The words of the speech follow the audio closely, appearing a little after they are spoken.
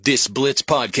This Blitz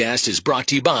podcast is brought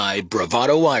to you by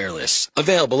Bravado Wireless.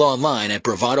 Available online at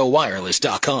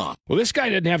bravadowireless.com. Well, this guy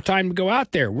didn't have time to go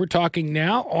out there. We're talking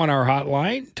now on our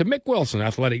hotline to Mick Wilson,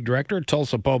 Athletic Director at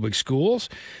Tulsa Public Schools.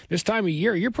 This time of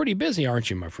year, you're pretty busy,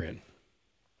 aren't you, my friend?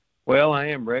 Well, I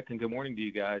am, Rick, and good morning to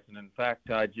you guys. And in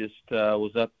fact, I just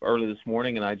was up early this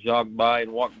morning, and I jogged by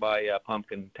and walked by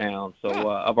Pumpkin Town. So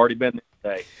I've already been there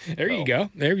today. There you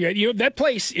go. There you go. You know, that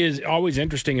place is always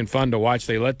interesting and fun to watch.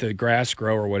 They let the grass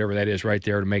grow or whatever that is right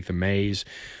there to make the maze.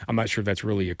 I'm not sure if that's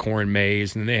really a corn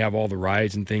maze. And they have all the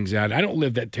rides and things out. I don't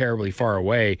live that terribly far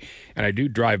away, and I do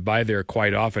drive by there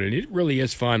quite often. And it really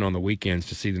is fun on the weekends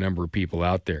to see the number of people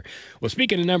out there. Well,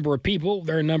 speaking of number of people,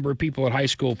 there are a number of people at high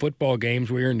school football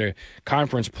games. We're in the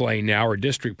conference play now, or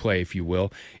district play, if you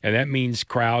will. And that means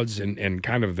crowds and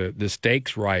kind of the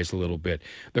stakes rise a little bit.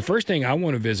 The first thing I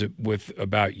want to visit with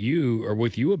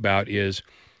you about is,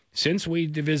 since we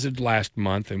visited last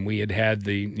month and we had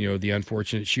the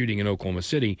unfortunate shooting in Oklahoma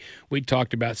City, we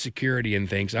talked about security and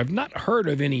things. I've not heard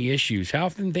of any issues. How are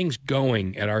things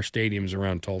going at our stadiums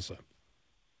around Tulsa?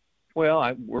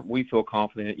 Well, we feel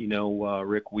confident.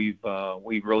 Rick, we've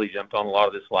really jumped on a lot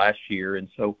of this last year, and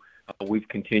so we've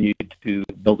continued to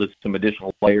build some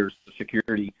additional layers of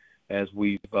security as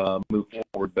we've moved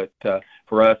forward. But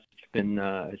for us,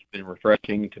 it's been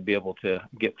refreshing to be able to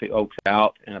get folks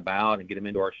out and about and get them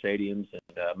into our stadiums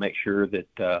and make sure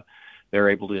that they're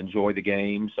able to enjoy the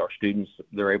games. Our students,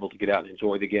 they're able to get out and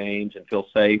enjoy the games and feel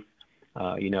safe.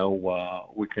 We're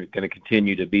going to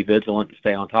continue to be vigilant and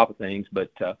stay on top of things.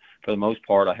 But for the most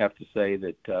part, I have to say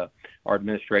that our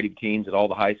administrative teams at all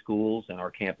the high schools and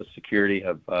our campus security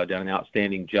have done an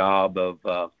outstanding job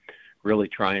of really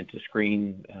trying to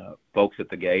screen folks at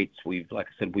the gates. We've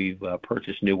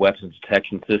purchased new weapons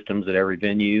detection systems at every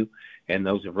venue, and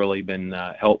those have really been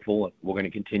helpful. We're going to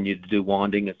continue to do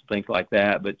wanding and things like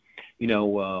that. But,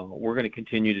 we're going to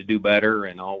continue to do better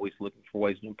and always looking for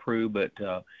ways to improve. But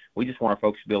we just want our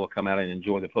folks to be able to come out and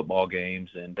enjoy the football games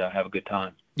and have a good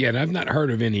time. Yeah, and I've not heard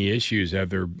of any issues.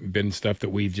 Have there been stuff that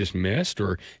we've just missed,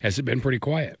 or has it been pretty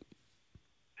quiet?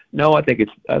 No, I think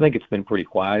it's been pretty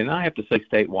quiet, and I have to say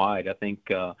statewide. I think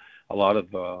a lot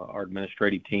of our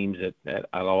administrative teams at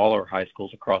all our high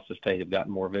schools across the state have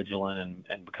gotten more vigilant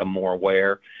and become more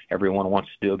aware. Everyone wants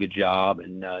to do a good job,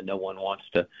 and no one wants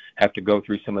to have to go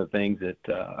through some of the things that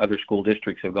other school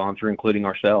districts have gone through, including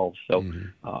ourselves. So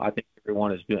I think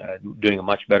everyone is doing a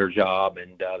much better job,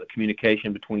 and the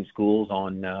communication between schools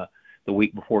on the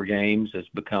week before games has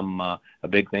become a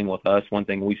big thing with us. One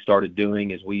thing we started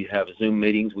doing is we have Zoom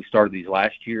meetings. We started these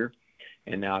last year,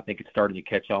 and now I think it's starting to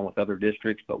catch on with other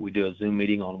districts, but we do a Zoom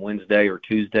meeting on Wednesday or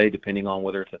Tuesday, depending on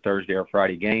whether it's a Thursday or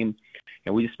Friday game.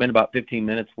 And we just spend about 15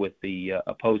 minutes with the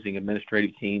opposing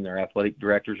administrative team, their athletic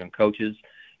directors and coaches,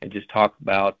 and just talk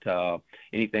about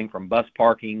anything from bus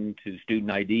parking to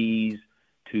student IDs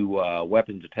to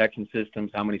weapons detection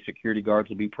systems, how many security guards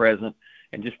will be present,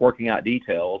 and just working out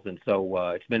details. And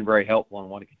so it's been very helpful, and I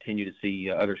want to continue to see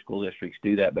other school districts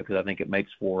do that, because I think it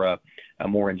makes for a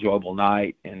more enjoyable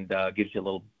night and gives you a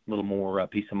little more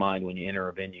peace of mind when you enter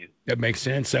a venue. That makes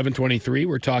sense. 7:23.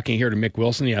 We're talking here to Mick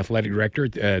Wilson, the athletic director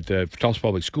at Tulsa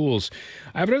Public Schools.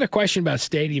 I have another question about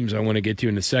stadiums I want to get to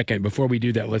in a second. Before we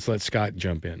do that, let's let Scott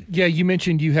jump in. Yeah, you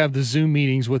mentioned you have the Zoom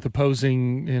meetings with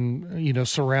opposing and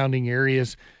surrounding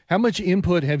areas. How much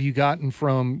input have you gotten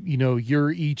from your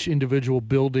each individual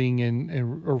building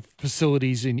and or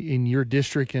facilities in your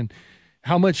district, and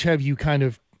how much have you kind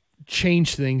of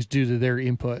changed things due to their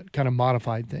input, kind of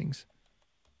modified things?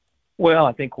 Well,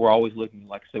 I think we're always looking,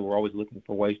 like I said, we're always looking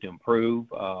for ways to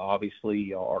improve.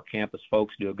 Obviously, our campus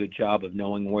folks do a good job of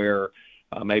knowing where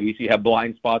maybe if you have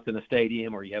blind spots in a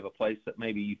stadium, or you have a place that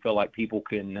maybe you feel like people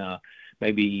can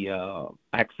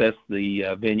access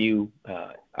the venue,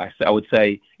 I would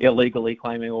say illegally,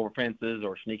 climbing over fences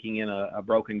or sneaking in a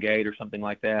broken gate or something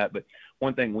like that. But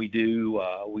one thing we do,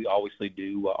 we obviously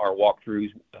do our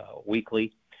walkthroughs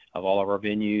weekly of all of our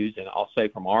venues. And I'll say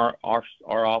from our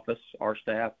office, our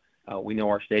staff, we know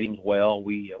our stadiums well.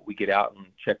 We get out and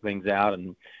check things out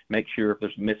and make sure if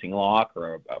there's a missing lock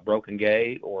or a broken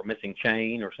gate or a missing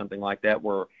chain or something like that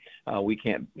where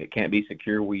it can't be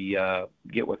secure. We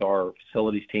get with our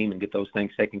facilities team and get those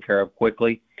things taken care of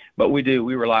quickly. But we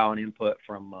rely on input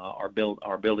from our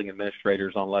building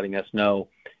administrators on letting us know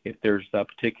if there's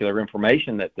particular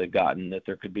information that they've gotten that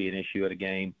there could be an issue at a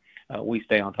game. we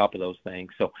stay on top of those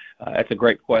things. So that's a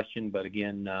great question. But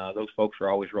again, those folks are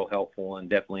always real helpful and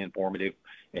definitely informative.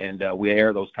 And we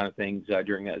air those kind of things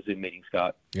during that Zoom meeting,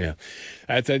 Scott. Yeah,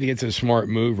 I think it's a smart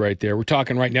move right there. We're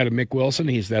talking right now to Mick Wilson.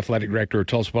 He's the athletic director of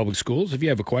Tulsa Public Schools. If you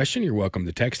have a question, you're welcome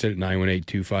to text it at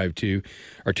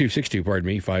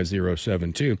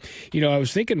 918-252-5072. You know, I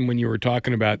was thinking when you were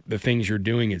talking about the things you're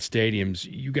doing at stadiums,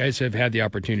 you guys have had the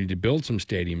opportunity to build some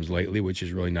stadiums lately, which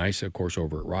is really nice, of course,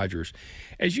 over at Rogers.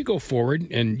 As you go forward,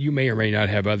 and you may or may not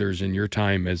have others in your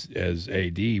time as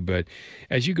AD, but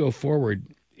as you go forward,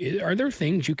 are there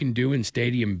things you can do in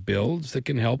stadium builds that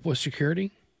can help with security?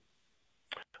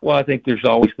 Well, I think there's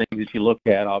always things that you look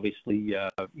at. Obviously,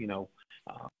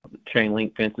 chain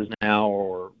link fences now,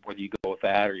 or whether you go with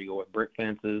that or you go with brick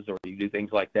fences or you do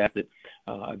things like that,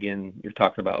 again, you're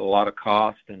talking about a lot of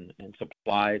cost and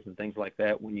supplies and things like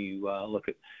that when you look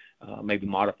at maybe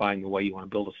modifying the way you want to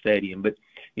build a stadium. But,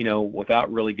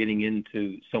 without really getting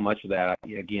into so much of that,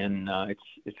 again,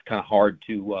 it's kind of hard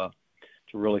to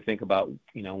really think about,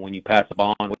 when you pass a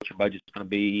bond, what your budget's going to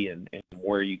be and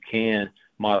where you can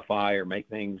modify or make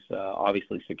things,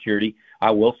 obviously security.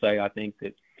 I will say, I think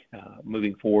that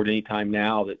moving forward, anytime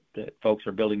now that folks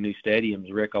are building new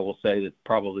stadiums, Rick, I will say that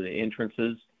probably the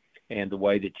entrances and the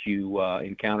way that you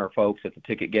encounter folks at the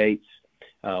ticket gates,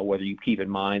 whether you keep in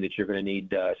mind that you're going to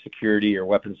need security or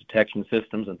weapons detection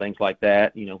systems and things like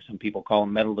that. Some people call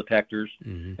them metal detectors,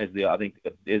 I think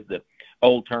is the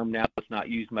old term now. It's not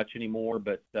used much anymore,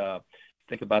 but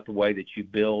think about the way that you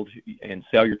build and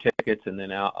sell your tickets and then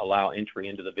allow entry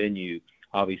into the venue.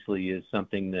 Obviously, is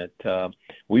something that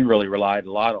we really relied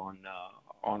a lot on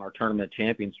our Tournament of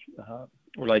Champions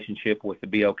relationship with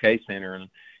the BOK Center,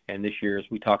 and this year, as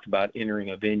we talked about entering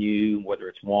a venue, whether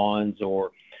it's wands or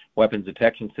weapons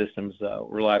detection systems,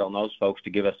 relied on those folks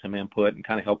to give us some input and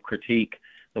kind of help critique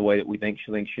the way that we think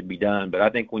things should be done. But I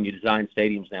think when you design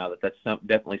stadiums now, that's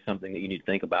definitely something that you need to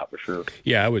think about for sure.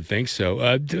 Yeah, I would think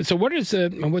so. So what's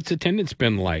attendance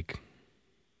been like?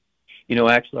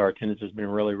 Actually, our attendance has been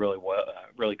really, really well,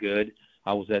 really good.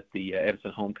 I was at the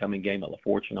Edison homecoming game at La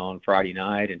Fortune on Friday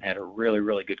night and had a really,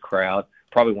 really good crowd.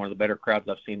 Probably one of the better crowds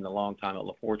I've seen in a long time at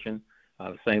La Fortune.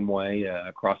 The same way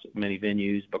across many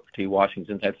venues. Booker T.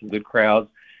 Washington's had some good crowds.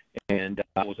 And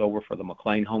I was over for the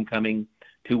McLean homecoming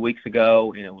 2 weeks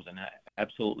ago, and it was an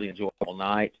absolutely enjoyable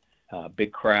night.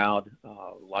 Big crowd,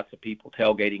 lots of people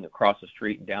tailgating across the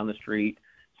street and down the street.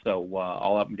 So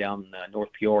all up and down North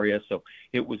Peoria. So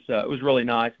it was really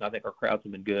nice, and I think our crowds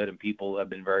have been good, and people have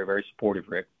been very, very supportive,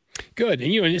 Rick. Good.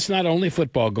 And it's not only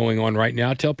football going on right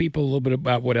now. Tell people a little bit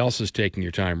about what else is taking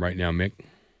your time right now, Mick.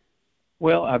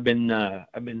 Well, I've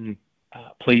been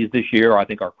pleased this year. I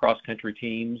think our cross-country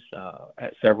teams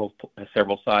at several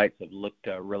sites have looked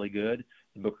really good.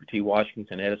 The Booker T.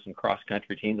 Washington, Edison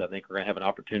cross-country teams, I think, are going to have an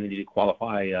opportunity to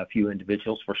qualify a few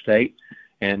individuals for state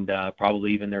and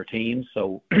probably even their teams.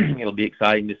 So it'll be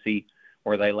exciting to see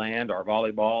where they land. Our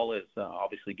volleyball is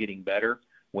obviously getting better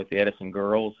with the Edison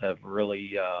girls, have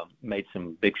really made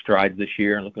some big strides this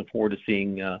year, and looking forward to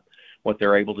seeing what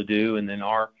they're able to do. And then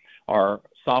our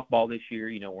softball this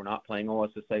year, we're not playing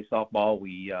OSSA softball.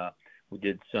 We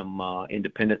did some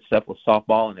independent stuff with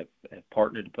softball and have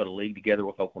partnered to put a league together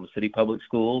with Oklahoma City Public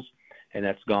Schools, and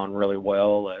that's gone really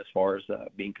well as far as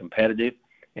being competitive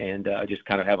and just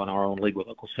kind of having our own league with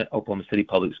Oklahoma City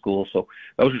Public Schools. So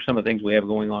those are some of the things we have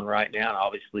going on right now. And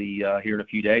obviously, here in a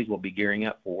few days, we'll be gearing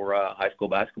up for high school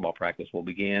basketball practice will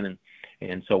begin,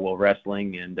 and so will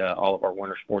wrestling and all of our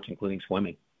winter sports, including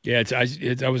swimming. Yeah,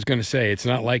 I was going to say, it's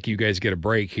not like you guys get a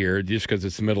break here just because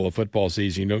it's the middle of football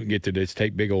season. You don't get to just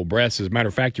take big old breaths. As a matter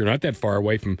of fact, you're not that far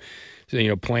away from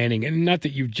planning, and not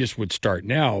that you just would start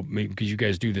now because you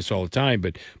guys do this all the time,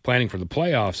 but planning for the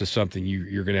playoffs is something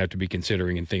you're going to have to be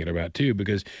considering and thinking about too,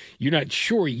 because you're not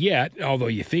sure yet, although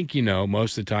you think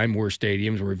most of the time where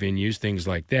stadiums, where venues, things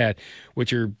like that,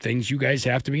 which are things you guys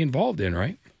have to be involved in,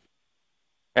 right?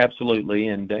 Absolutely,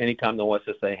 and anytime the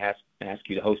OSSA has ask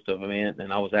you to host an event,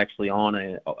 and I was actually on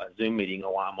a Zoom meeting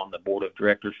while I'm on the board of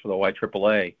directors for the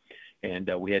YAAA, and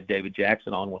we had David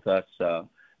Jackson on with us a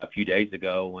few days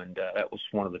ago, and that was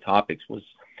one of the topics was,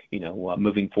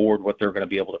 moving forward, what they're going to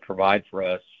be able to provide for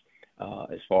us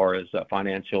as far as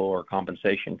financial or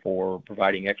compensation for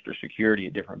providing extra security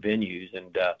at different venues.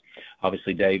 And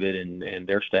obviously David and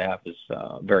their staff is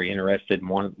very interested and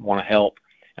want to help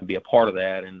and be a part of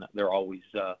that, and they're always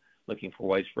looking for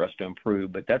ways for us to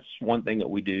improve. But that's one thing that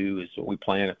we do is we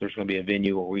plan if there's going to be a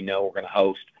venue where we know we're going to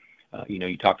host.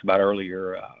 You talked about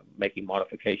earlier making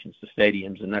modifications to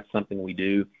stadiums, and that's something we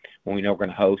do when we know we're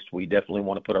going to host. We definitely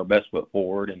want to put our best foot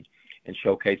forward and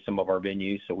showcase some of our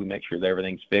venues. So we make sure that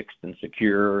everything's fixed and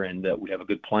secure, and that we have a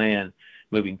good plan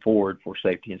moving forward for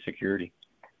safety and security.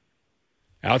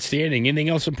 Outstanding. Anything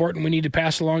else important we need to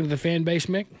pass along to the fan base,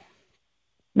 Mick?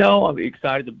 No, I'm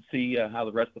excited to see how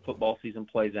the rest of the football season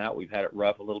plays out. We've had it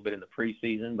rough a little bit in the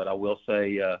preseason, but I will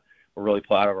say we're really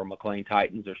proud of our McLean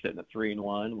Titans. They're sitting at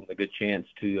 3-1 with a good chance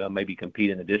to maybe compete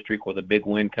in the district, with a big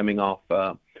win coming off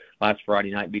last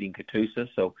Friday night beating Tulsa.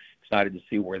 So excited to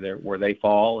see where they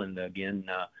fall. And again,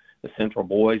 the Central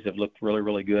boys have looked really,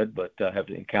 really good, but have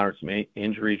encountered some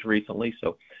injuries recently.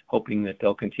 So hoping that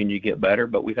they'll continue to get better.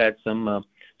 But we've had some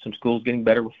schools getting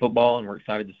better with football, and we're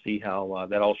excited to see how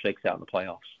that all shakes out in the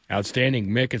playoffs. Outstanding.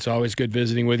 Mick, it's always good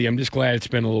visiting with you. I'm just glad it's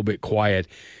been a little bit quiet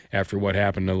after what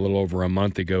happened a little over a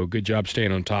month ago. Good job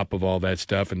staying on top of all that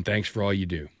stuff, and thanks for all you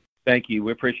do. Thank you.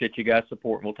 We appreciate you guys'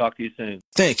 support, and we'll talk to you soon.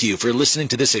 Thank you for listening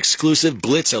to this exclusive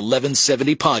Blitz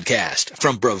 1170 podcast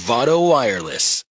from Bravado Wireless.